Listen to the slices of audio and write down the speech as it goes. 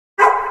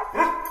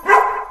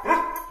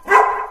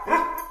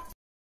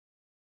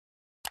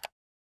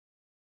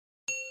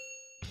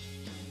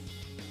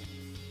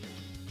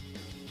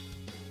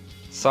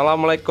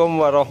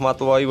Assalamualaikum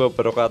warahmatullahi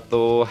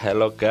wabarakatuh.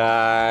 Hello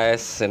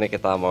guys, ini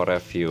kita mau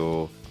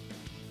review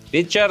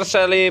Pitcher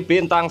Sally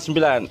bintang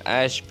 9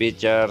 Ash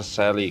Pitcher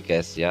Sally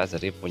guys ya.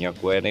 Jadi punya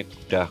gue ini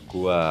udah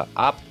gue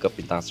up ke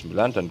bintang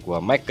 9 dan gue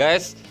make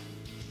guys.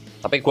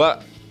 Tapi gue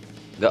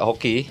nggak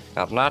hoki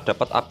karena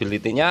dapat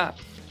ability-nya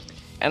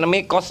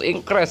enemy cost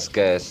increase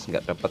guys.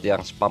 Nggak dapat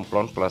yang spam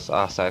clone plus,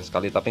 sayang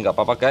sekali, tapi nggak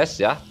apa-apa guys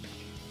ya.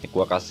 Ini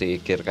gue kasih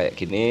gear kayak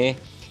gini.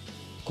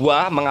 Gue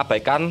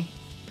mengabaikan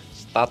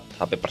stat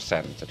HP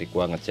persen, jadi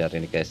gua ngejar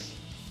ini guys,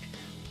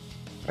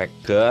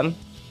 regen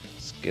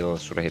skill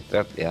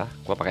surhidrat ya.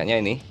 Gua pakainya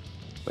ini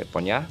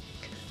weaponnya,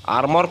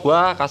 armor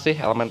gua kasih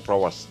elemen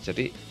prowess.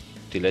 Jadi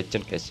di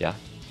legend guys ya,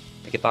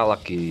 ini kita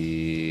lagi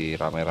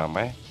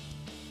rame-rame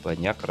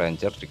banyak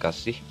ranger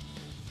dikasih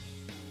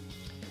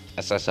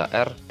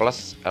SSR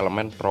plus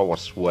elemen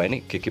prowess. Wah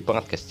ini GG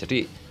banget guys.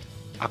 Jadi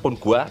akun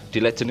gua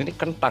di legend ini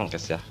kentang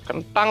guys ya,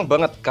 kentang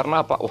banget.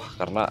 Karena apa? Wah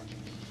karena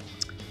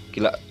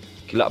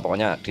gila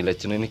pokoknya di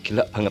legend ini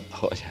gila banget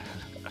pokoknya.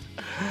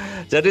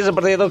 Jadi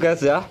seperti itu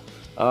guys ya.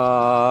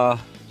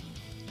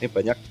 Ini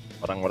banyak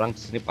orang-orang di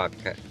sini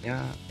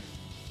pakainya,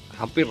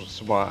 hampir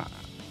semua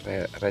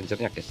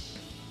rangernya guys,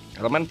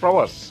 elemen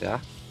prowess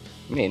ya.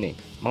 Ini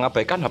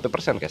mengabaikan HP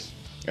persen guys,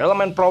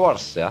 elemen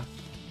prowess ya.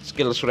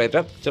 Skill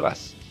surhidrat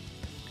jelas.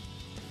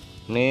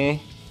 Nih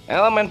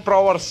elemen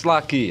prowess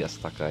lagi,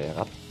 astaga ya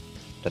kan.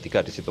 Ada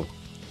 3 di situ.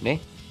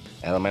 Nih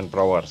elemen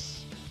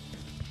prowess.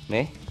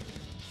 Nih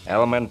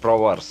elemen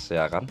prowess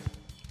ya kan.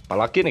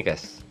 Apalagi nih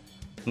guys,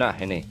 nah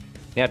ini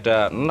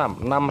ada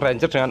 6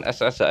 ranger dengan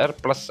SSR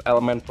plus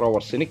elemen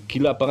prowess. Ini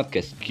gila banget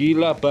guys,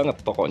 gila banget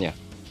pokoknya.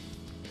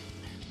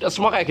 Dan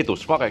semua kayak gitu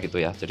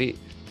ya. Jadi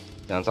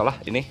jangan salah,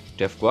 ini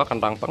dev gua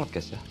kentang banget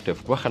guys ya, dev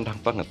gua kentang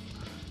banget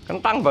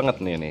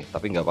nih.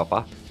 Tapi nggak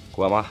apa-apa,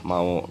 gua mah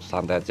mau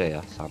santai aja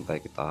ya, santai.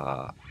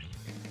 Kita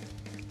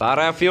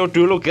review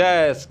dulu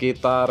guys,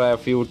 kita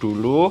review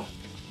dulu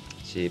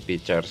si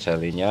Pitcher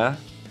Sally-nya.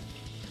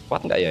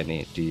 Kuat nggak ya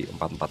ini di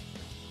 44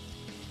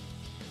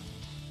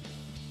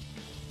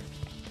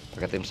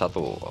 pakai tim 1.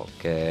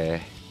 Oke.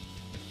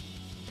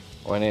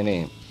 Oh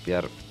ini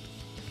biar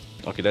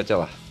gini aja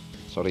lah,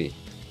 sorry.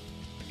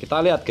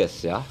 Kita lihat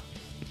guys ya,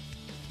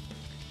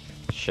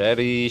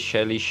 Shelly.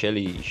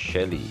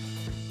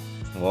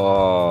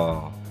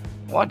 Wow,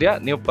 wah dia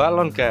new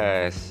balon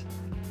guys.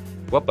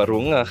 Gua baru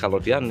ngeh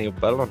kalau dia new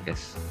balon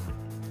guys.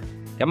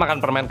 Dia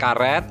makan permen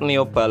karet,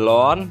 new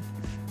balon,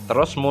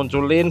 terus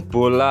munculin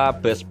bola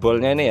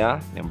baseballnya ini ya,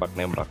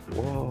 nembak.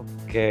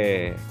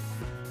 Oke,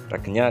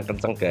 regennya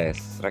kenceng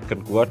guys.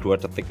 Regen gua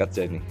 2 detik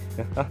aja ini.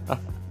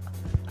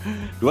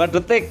 2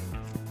 detik,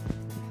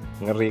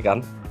 ngeri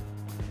kan,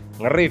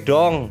 ngeri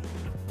dong.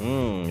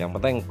 Yang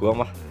penting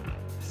gua mah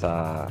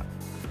bisa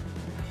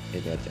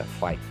ini aja,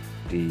 fight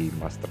di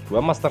master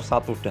 2 master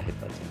 1 udah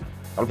itu aja.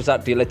 Kalau bisa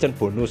di legend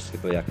bonus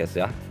gitu ya guys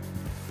ya.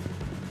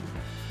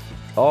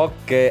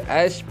 Oke,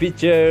 Ash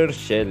Pitcher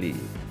Sally.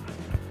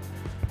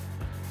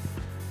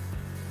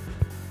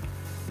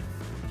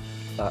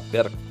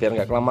 Biar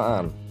nggak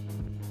kelamaan,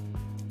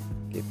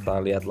 kita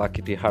lihat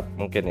lagi di hard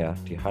mungkin ya,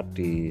 di hard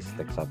di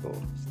stack 1,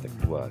 stack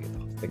 2 gitu,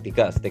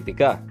 stack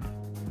 3.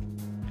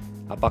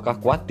 Apakah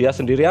kuat dia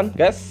sendirian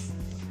guys?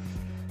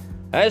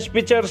 Ash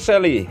Pitcher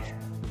Sally,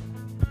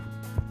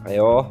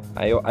 ayo.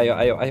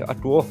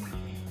 Aduh,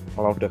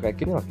 malah udah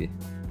kayak gini lagi,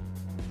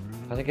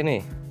 kasih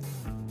gini.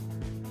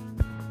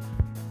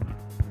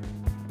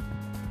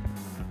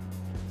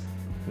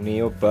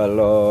 New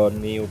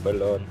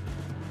balon.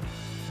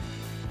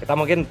 Kita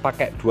mungkin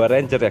pakai 2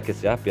 ranger ya guys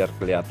ya, biar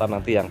kelihatan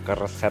nanti yang ke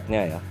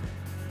resetnya ya,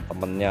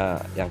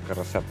 temennya yang ke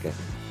reset guys.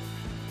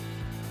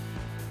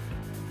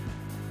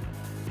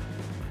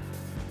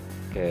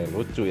 Oke,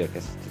 lucu ya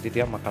guys. Jadi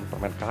dia makan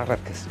permen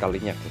karet guys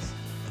sekalinya guys,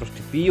 terus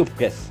ditiup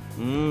guys.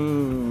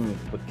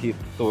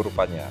 Begitu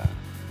rupanya.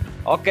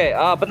 Oke,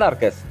 benar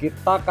guys,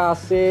 kita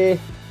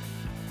kasih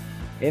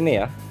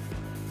ini ya,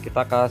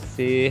 kita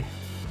kasih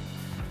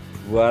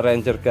 2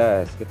 ranger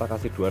guys. Kita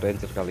kasih 2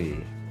 ranger kali.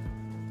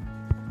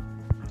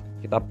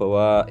 Kita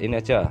bawa ini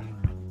aja,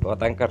 bawa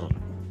tanker,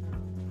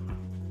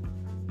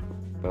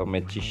 bawa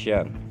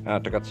magician.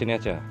 Nah dekat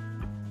sini aja,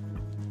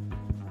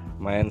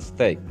 main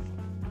stake.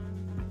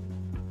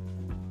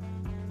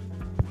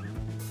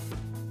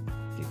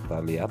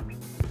 Kita lihat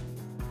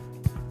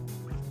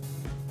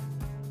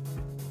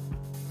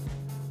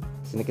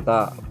sini,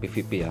 kita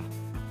PVP ya,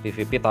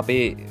 PVP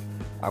tapi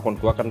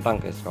akun gua kentang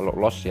guys. Kalau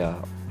loss ya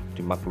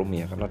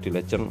dimaklumi ya, karena di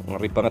legend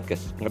ngeri banget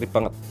guys, ngeri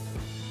banget.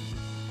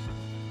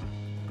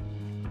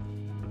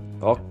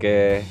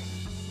 Oke,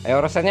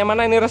 ayo resetnya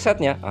mana ini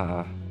resetnya?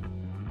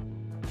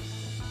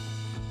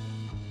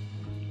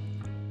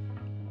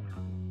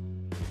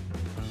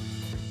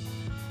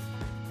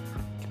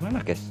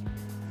 Gimana guys?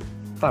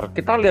 Ntar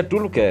kita lihat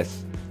dulu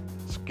guys.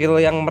 Skill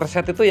yang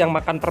mereset itu yang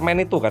makan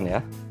permen itu kan ya?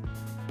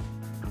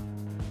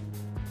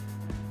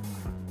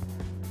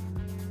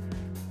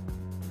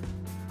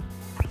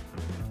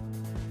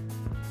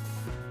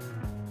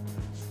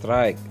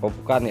 Strike, oh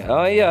bukan ya?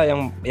 Oh iya,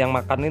 yang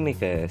makan ini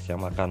guys,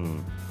 yang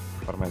makan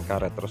permen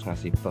karet terus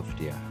ngasih buff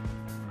dia.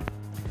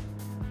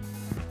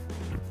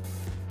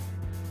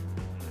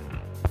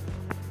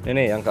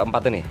 Ini yang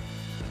keempat ini.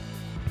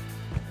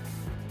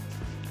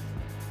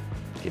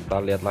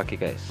 Kita lihat lagi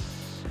guys.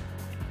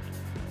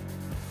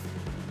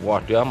 Wah,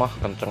 dia mah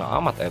kenceng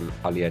amat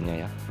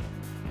aliannya ya.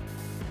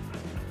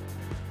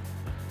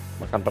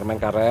 Makan permen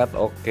karet,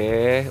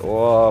 oke.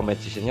 Wow,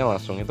 magiciannya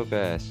langsung itu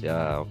guys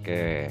ya,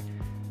 oke.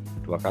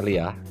 2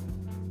 kali ya.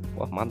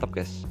 Wah, mantap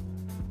guys.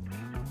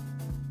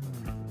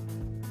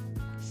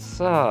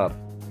 Set.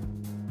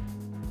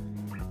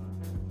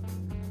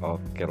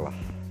 Oke lah,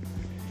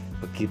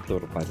 begitu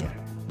rupanya.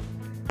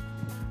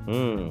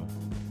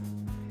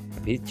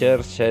 Feature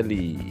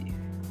Shelly.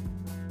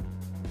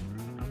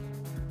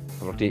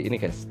 Kalau di ini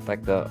guys,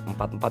 tag ke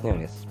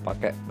 4-4-nya guys,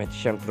 pakai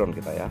magician drone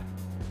kita ya.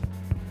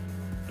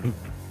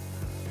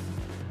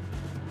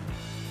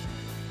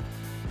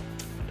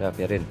 Udah,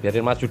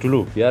 biarin maju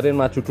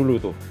dulu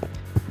tuh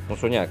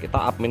musuhnya.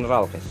 Kita up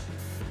mineral guys,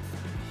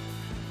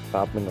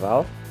 kita up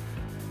mineral.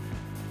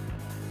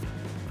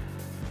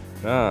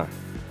 Nah,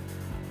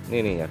 ini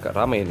nih agak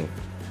rame ini,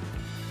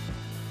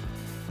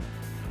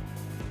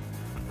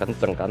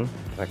 kenceng kan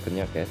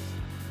regennya guys.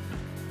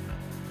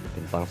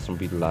 Bintang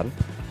 9,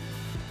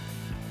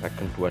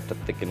 regen 2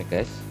 detik ini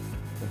guys.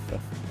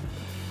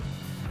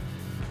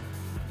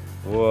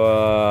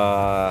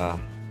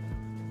 Wah,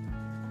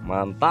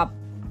 mantap.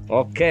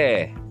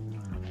 Oke,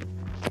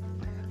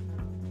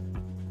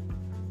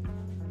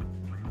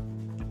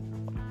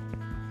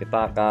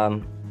 kita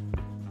akan,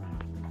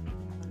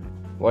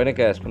 wah ini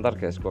guys, bentar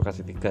guys, gua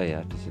kasih 3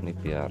 ya di sini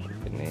biar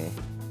ini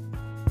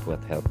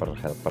buat helper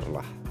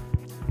lah.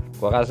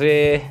 Gua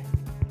kasih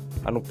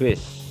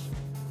Anubis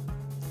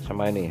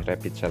sama ini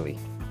Rabbit Shelly.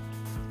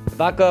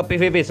 Kita ke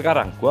PVP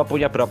sekarang. Gua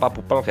punya berapa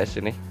pupel guys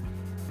ini?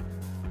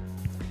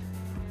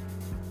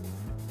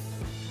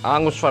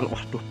 Angus Fan.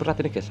 Waduh, berat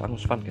ini guys,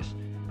 Angus Fan guys.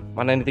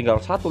 Mana ini tinggal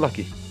 1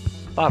 lagi.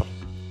 Ntar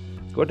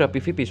gue udah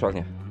PVP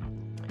soalnya.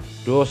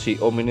 Duh, si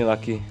Om ini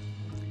lagi.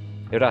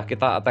 Yaudah,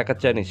 kita attack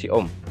aja nih si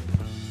Om.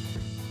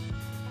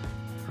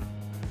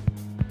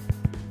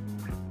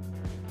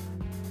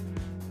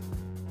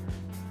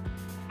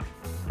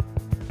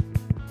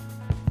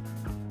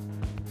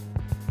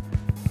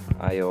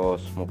 Ayo,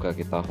 semoga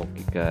kita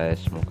hoki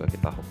guys, semoga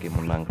kita hoki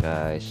menang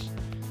guys,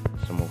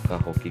 semoga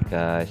hoki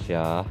guys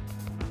ya.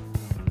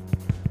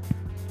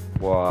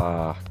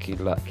 Wah,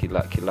 gila,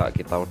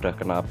 kita udah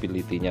kena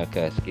ability-nya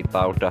guys,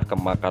 kita udah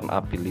kemakan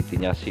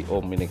ability-nya si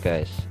Om ini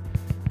guys.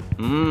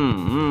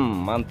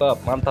 Mantap.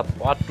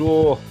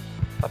 Waduh,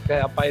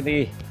 pakai apa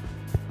ini?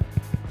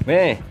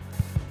 Nih,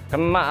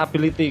 kena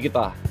ability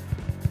kita.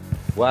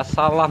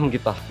 Wassalam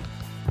kita.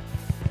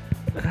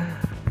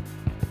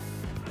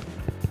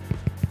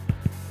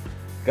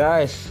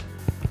 Guys,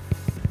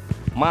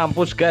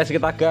 mampus guys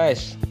kita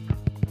guys.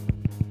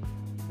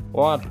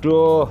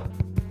 Waduh,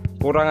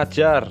 kurang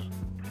ajar.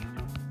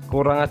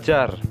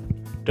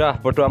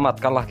 Udah, bodo amat,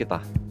 kalah kita.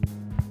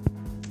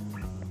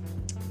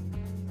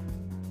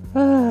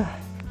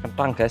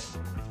 Kentang guys,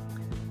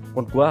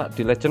 pun gua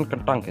di legend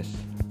kentang guys.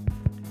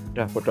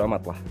 Udah, bodo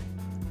amat lah.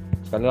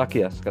 Sekali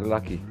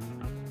lagi.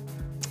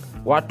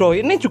 Waduh,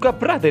 ini juga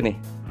berat ini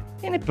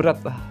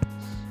berat lah.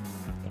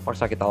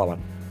 Terpaksa kita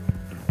lawan.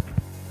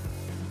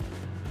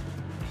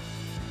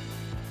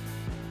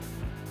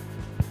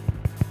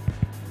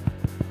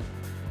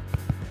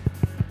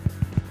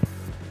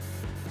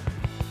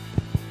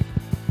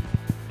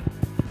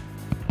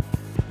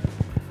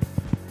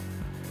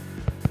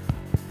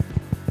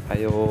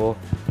 Ayo,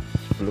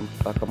 sebelum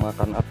kita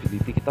kemakan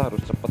ability kita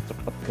harus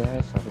cepet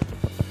guys,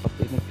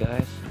 ini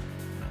guys.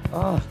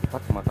 Kita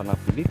kemakan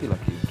ability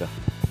lagi.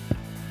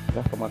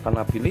 Udah kemakan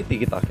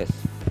ability kita guys.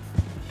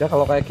 Udah,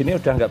 kalau kayak gini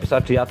udah nggak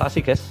bisa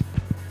diatasi guys.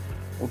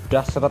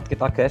 Udah seret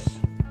kita guys.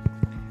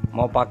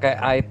 Mau pakai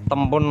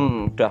item pun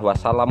udah.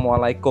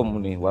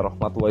 Wassalamualaikum nih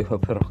warahmatullahi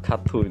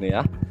wabarakatuh ini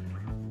ya.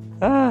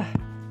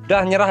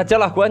 Udah nyerah aja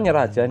lah, gua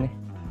nyerah aja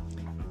nih.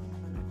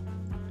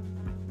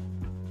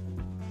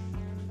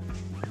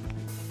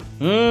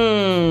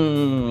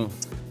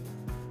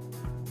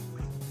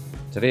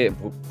 Jadi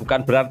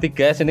bukan berarti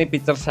guys ini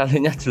picture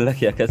salenya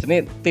jelek ya guys.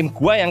 Ini tim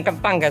gua yang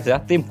kentang guys ya,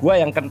 oke? Tim gua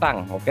yang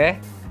kentang.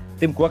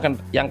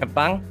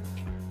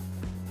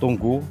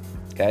 Tunggu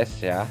guys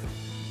ya,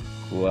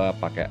 gua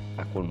pakai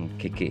akun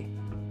GG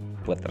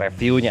buat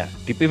reviewnya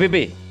di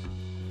PVP.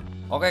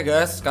 Oke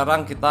guys,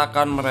 sekarang kita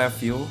akan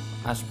mereview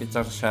as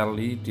picture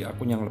Shelly di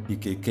akun yang lebih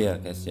GG ya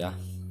guys ya.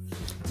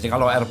 Jadi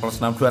kalau R plus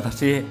 62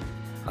 tadi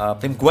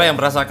tim gua yang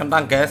berasa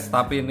kentang guys,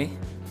 tapi ini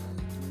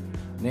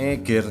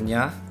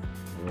gearnya,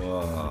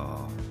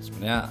 wow,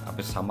 sebenarnya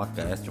hampir sama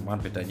guys, cuman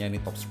bedanya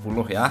ini top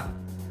 10 ya.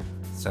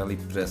 Shelly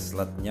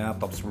braceletnya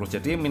top 10,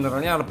 jadi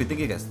mineralnya lebih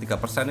tinggi guys,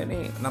 3%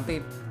 ini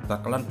nanti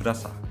bakalan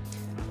berasa.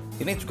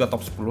 Ini juga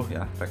top 10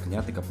 ya,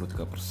 regennya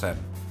 33%.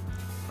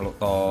 Kalau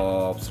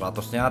top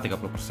 100-nya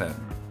 30%.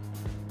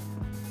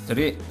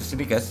 Jadi di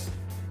sini guys,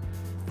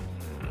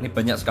 ini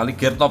banyak sekali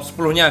gear top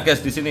 10-nya guys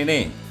di sini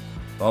nih.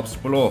 Top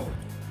 10.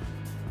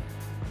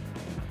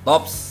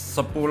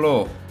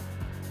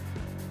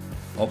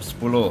 top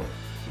 10.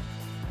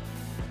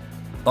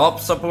 Top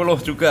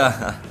 10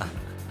 juga.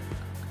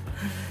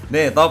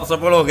 Nih top 10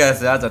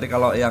 guys ya. Jadi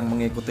kalau yang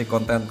mengikuti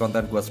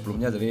konten-konten gua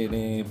sebelumnya, jadi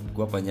ini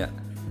gua banyak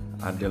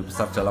andil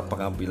besar dalam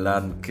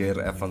pengambilan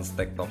gear event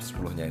stake top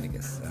 10-nya ini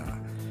guys ya.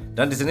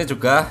 Dan di sini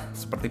juga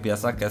seperti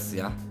biasa guys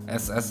ya,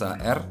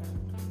 SSHR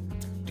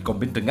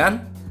dikombin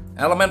dengan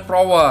elemen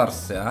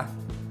powers ya.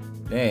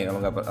 Nih kalau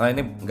nggak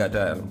ini nggak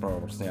ada elemen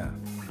powersnya.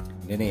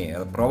 Ini nih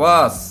elemen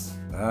powers.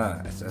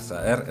 Nah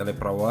SSHR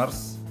elemen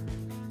powers.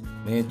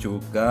 Ini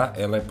juga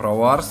elemen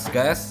powers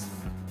guys.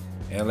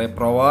 Elemen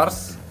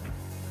powers.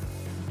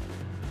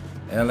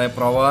 Elemen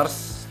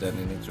powers dan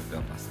ini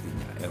juga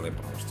pastinya elemen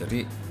powers.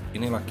 Jadi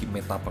ini lagi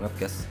meta banget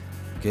guys.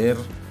 Gear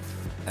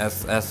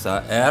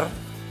SSHR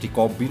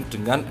dikombin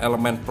dengan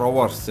elemen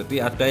powers.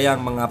 Jadi ada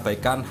yang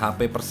mengabaikan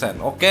HP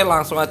persen. Oke,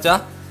 langsung aja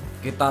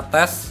kita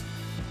tes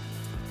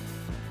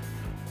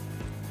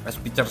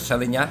feature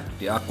sellingnya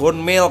di akun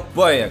Milk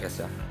Boy ya guys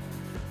ya.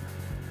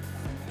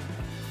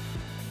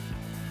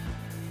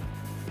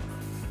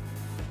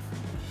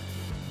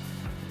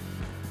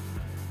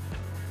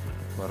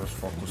 Gua harus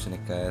fokus ini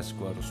guys,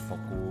 gua harus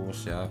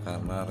fokus ya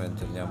karena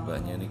rangernya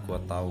mbaknya ini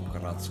gua tahu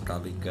kerat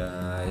sekali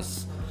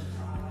guys.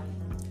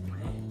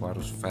 Gua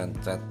harus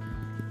pencet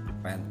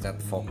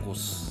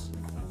fokus.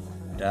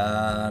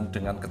 Dan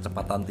dengan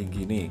kecepatan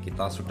tinggi nih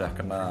kita sudah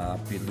kena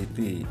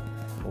ability.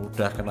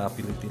 Udah kena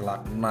ability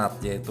laknat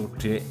yaitu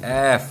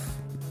DF.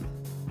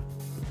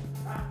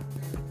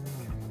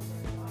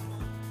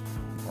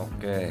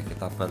 Oke,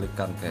 kita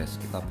balikan guys,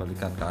 kita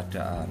balikan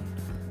keadaan.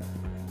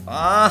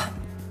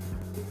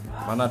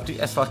 Mana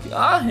DS lagi?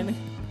 Ini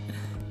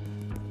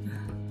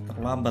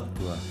terlambat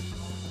gua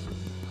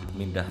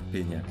mindah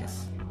B nya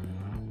guys.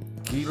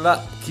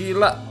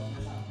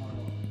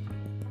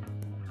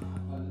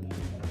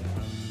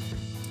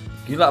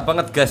 Gila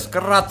banget guys,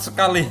 kerat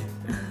sekali,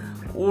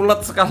 ulet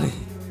sekali.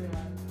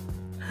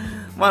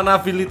 Mana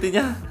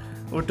ability-nya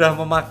udah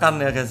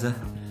memakan ya guys ya,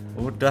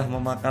 udah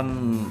memakan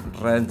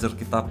ranger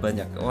kita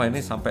banyak. Oh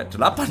ini sampai 8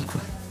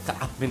 gua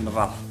cap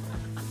mineral.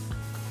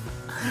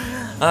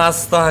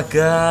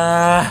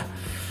 Astaga,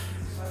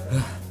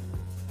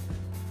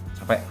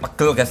 sampai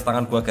pegel guys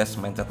tangan gua guys,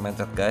 mencet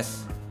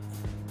guys.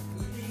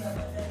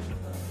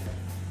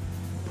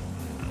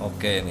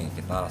 Oke nih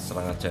kita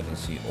serang aja nih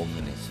si Om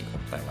ini, si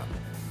Om Thailand.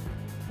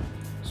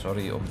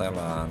 Sorry Om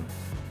Thailand.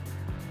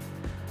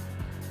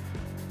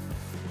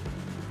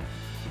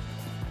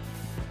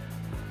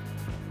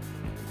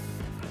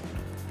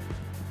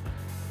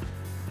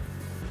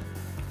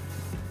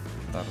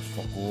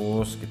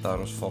 Kita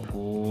harus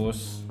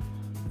fokus.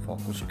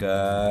 Fokus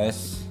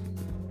guys.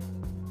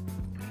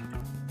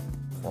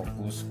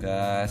 Fokus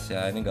guys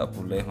ya, ini nggak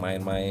boleh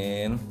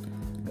main-main.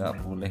 Nggak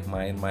boleh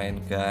main-main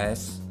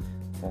guys.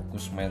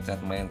 Fokus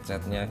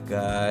mencetnya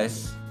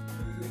guys.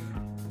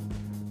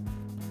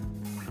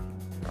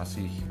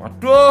 Kasih,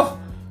 waduh,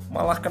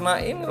 malah kena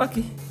ini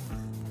lagi.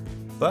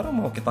 Baru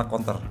mau kita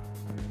counter.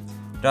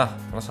 Dah,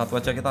 plus 1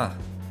 aja kita.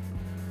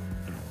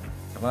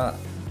 Karena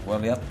gua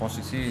lihat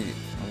posisi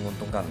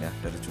menguntungkan ya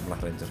dari jumlah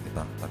ranger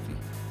kita tadi.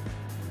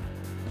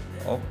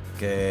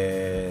 Oke.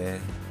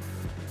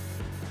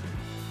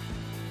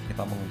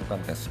 Kita menguntungkan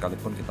guys,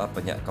 sekalipun kita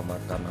banyak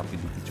kemakan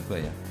ability juga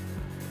ya.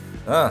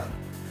 Nah,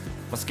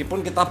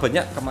 meskipun kita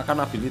banyak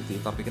kemakan ability,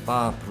 tapi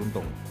kita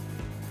beruntung.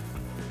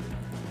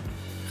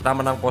 Kita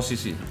menang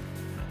posisi.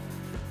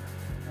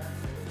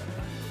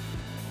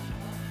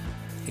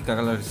 3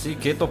 kali si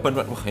Gito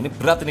ban-ban. Wah ini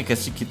berat ini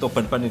guys, si Gito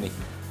ban-ban ini.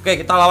 Oke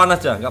kita lawan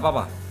aja, nggak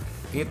apa-apa.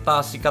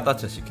 Kita sikat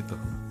aja si Gito.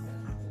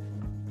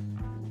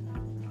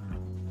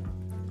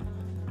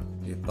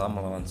 Kita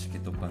melawan si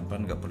Gito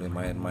ban-ban, nggak boleh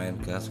main-main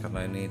guys,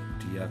 karena ini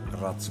dia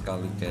kerat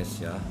sekali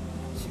guys ya.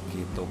 Si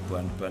Gito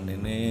ban-ban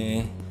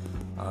ini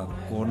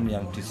akun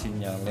yang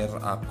disinyalir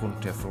akun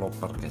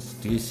developer guys,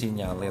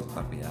 disinyalir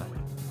tapi ya.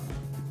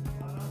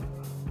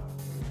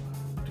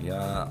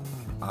 Dia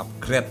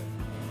upgrade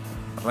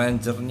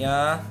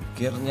rangernya,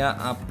 gearnya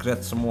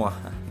upgrade semua,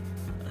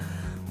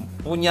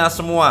 punya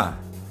semua,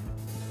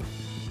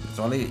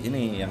 kecuali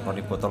ini yang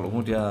koni botol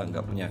ungu dia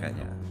nggak punya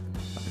kayaknya,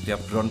 tapi dia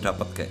brown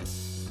dapat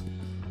guys.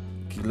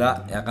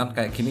 Gila ya kan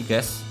kayak gini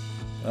guys.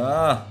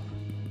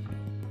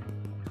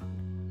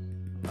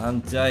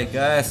 Anjay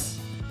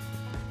guys,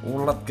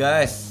 ulet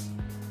guys,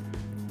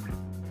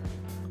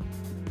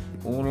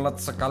 ulet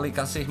sekali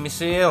kasih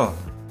misil.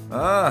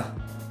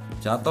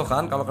 Jatuh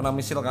kan kalau kena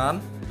misil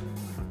kan.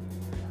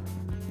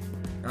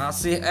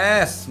 Kasih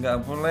es,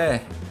 nggak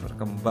boleh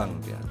berkembang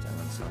dia,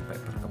 jangan sampai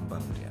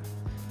berkembang dia.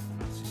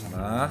 Di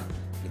sana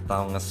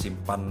kita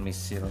ngesimpan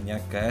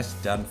misilnya guys,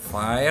 dan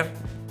fire,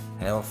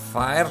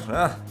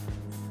 hellfire,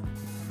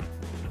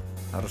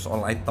 harus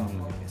all item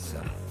guys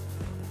ya.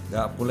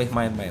 Nggak boleh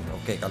main-main.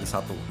 Oke kali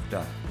 1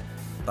 udah.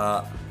 Kita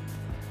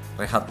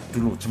rehat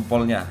dulu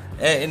jempolnya.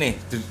 Ini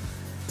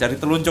jari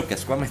telunjuk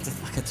guys, gua mencet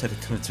pakai jari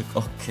telunjuk.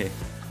 Oke.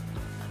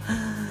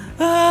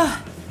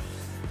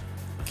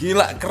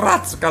 Gila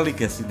kerat sekali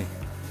guys ini.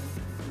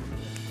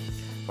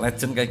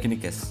 Legend kayak gini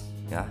guys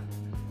ya.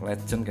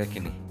 Legend kayak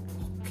gini.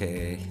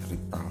 Oke,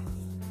 Rital.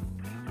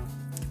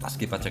 Kita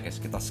skip aja guys,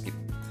 kita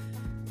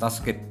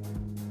skip.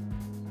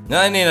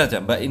 Nah ini aja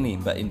mbak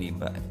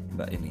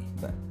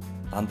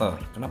tante.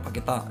 Kenapa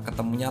kita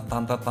ketemunya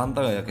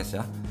tante ya guys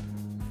ya?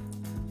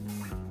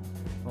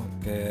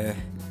 Oke,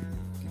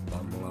 kita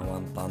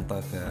melawan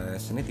tante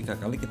guys. Ini 3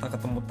 kali kita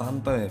ketemu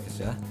tante ya guys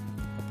ya.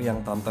 Tapi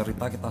yang tante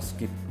Rita kita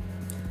skip.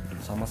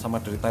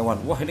 Sama-sama dari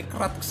Taiwan. Wah ini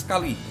kerat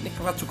sekali. Ini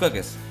kerat juga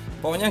guys.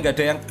 Pokoknya nggak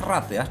ada yang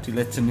kerat ya di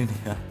Legend ini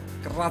ya.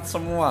 Kerat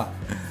semua.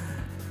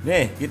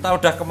 Nih kita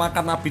udah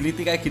kemakan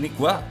ability kayak gini.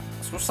 Gua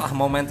susah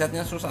mau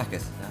mencetnya susah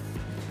guys.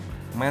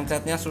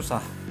 Mencetnya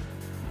susah.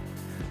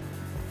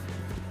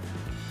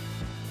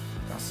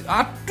 Kasih.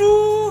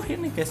 Aduh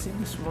ini guys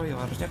ini slow ya.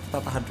 Harusnya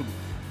kita tahan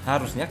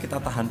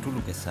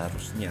dulu guys.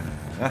 Harusnya.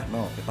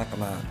 No kita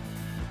kena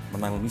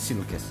menang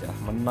misil guys ya.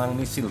 Menang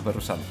misil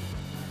barusan.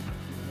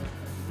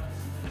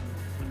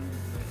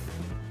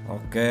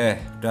 Oke,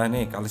 udah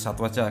nih kali 1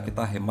 aja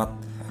kita hemat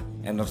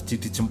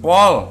energi di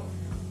jempol.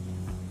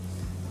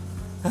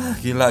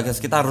 Gila guys,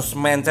 kita harus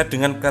mencet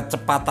dengan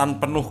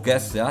kecepatan penuh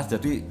guys ya.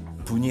 Jadi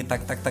bunyi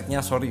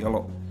tek-tek-teknya sorry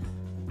kalau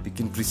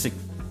bikin berisik.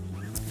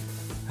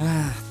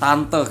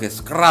 Tante guys,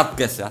 kerat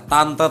guys ya.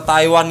 Tante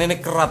Taiwan ini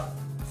kerat.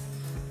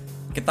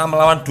 Kita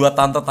melawan 2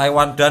 tante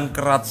Taiwan dan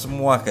kerat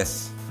semua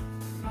guys.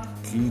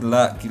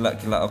 Gila.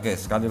 Oke,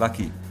 sekali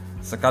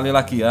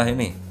lagi ya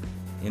ini.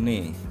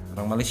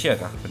 Orang Malaysia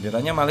kah?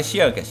 Benderanya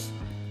Malaysia guys.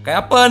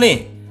 Kayak apa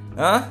nih?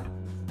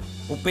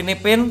 Upin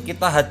Ipin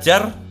kita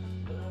hajar.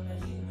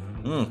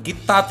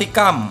 Kita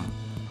tikam.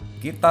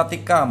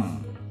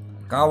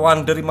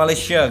 Kawan dari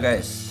Malaysia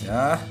guys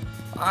ya.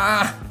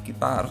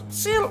 Kita harus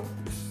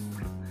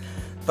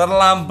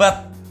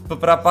terlambat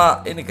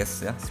beberapa ini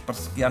guys ya.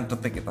 Sepersekian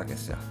detik kita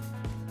guys ya.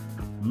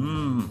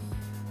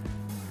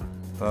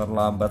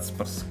 Terlambat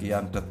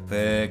sepersekian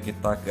detik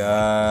kita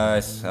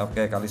guys.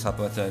 Oke, kali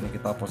 1 aja ini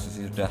kita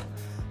posisi sudah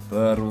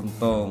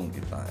beruntung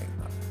kita.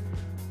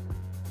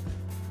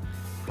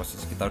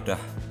 Posisi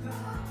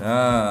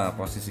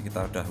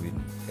kita udah win.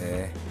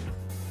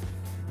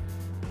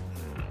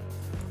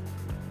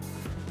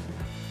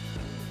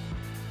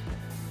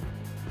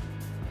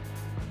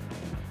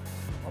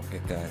 Oke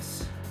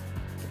guys,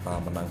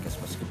 kita menang guys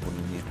meskipun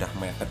ini udah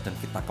mepet dan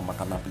kita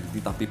kemakan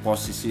ability, tapi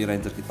posisi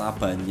ranger kita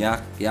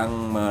banyak yang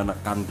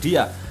menekan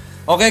dia.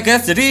 Oke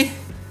guys, jadi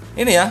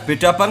ini ya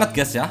beda banget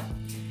guys ya.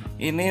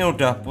 Ini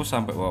udah push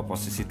sampai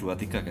posisi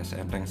 23 guys,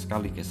 enteng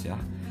sekali guys ya.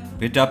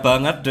 Beda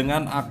banget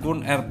dengan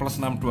akun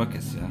R+62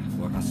 guys ya.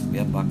 Gua kasih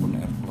lihat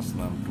akun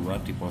R+62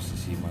 di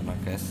posisi mana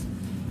guys.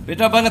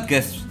 Beda banget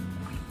guys.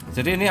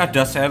 Jadi ini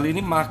ada sel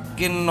ini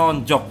makin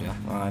nonjok ya.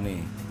 Nah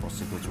ini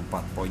posisi 74,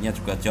 poinnya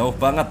juga jauh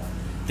banget.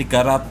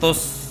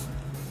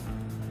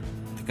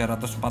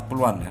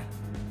 340-an ya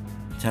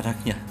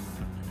jaraknya.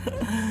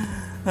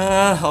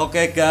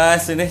 Oke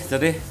guys, ini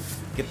jadi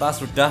kita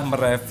sudah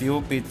mereview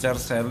Pitcher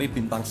Sally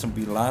bintang 9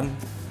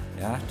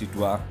 ya di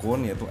 2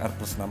 akun yaitu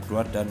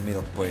R+62 dan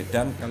Milkboy,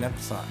 dan kalian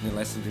bisa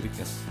nilai sendiri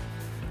guys.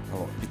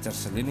 Kalau Pitcher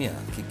Sally ini ya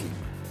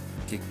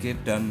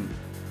GG dan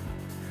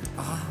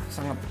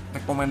sangat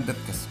recommended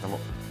guys kalau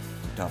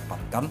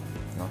didapatkan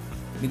ya.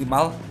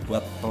 Minimal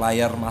buat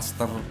player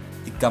master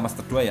 3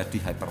 master 2 ya di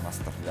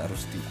Hypermaster, nggak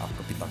harus di up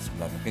ke bintang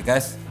 9. Oke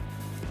guys,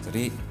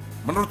 jadi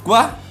menurut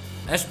gua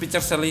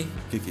Pitcher Sally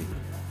GG.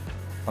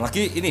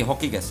 Apalagi ini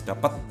hoki guys,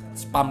 dapat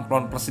spam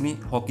clone plus ini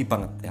hoki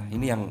banget ya.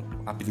 Ini yang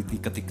ability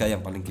ketiga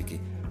yang paling GG.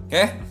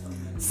 Oke.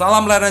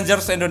 Salam Lane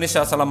Rangers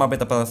Indonesia, salam mabet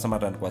tebal sama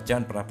dan kuat,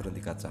 jangan pernah berhenti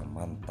kaca.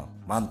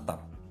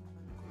 Mantap.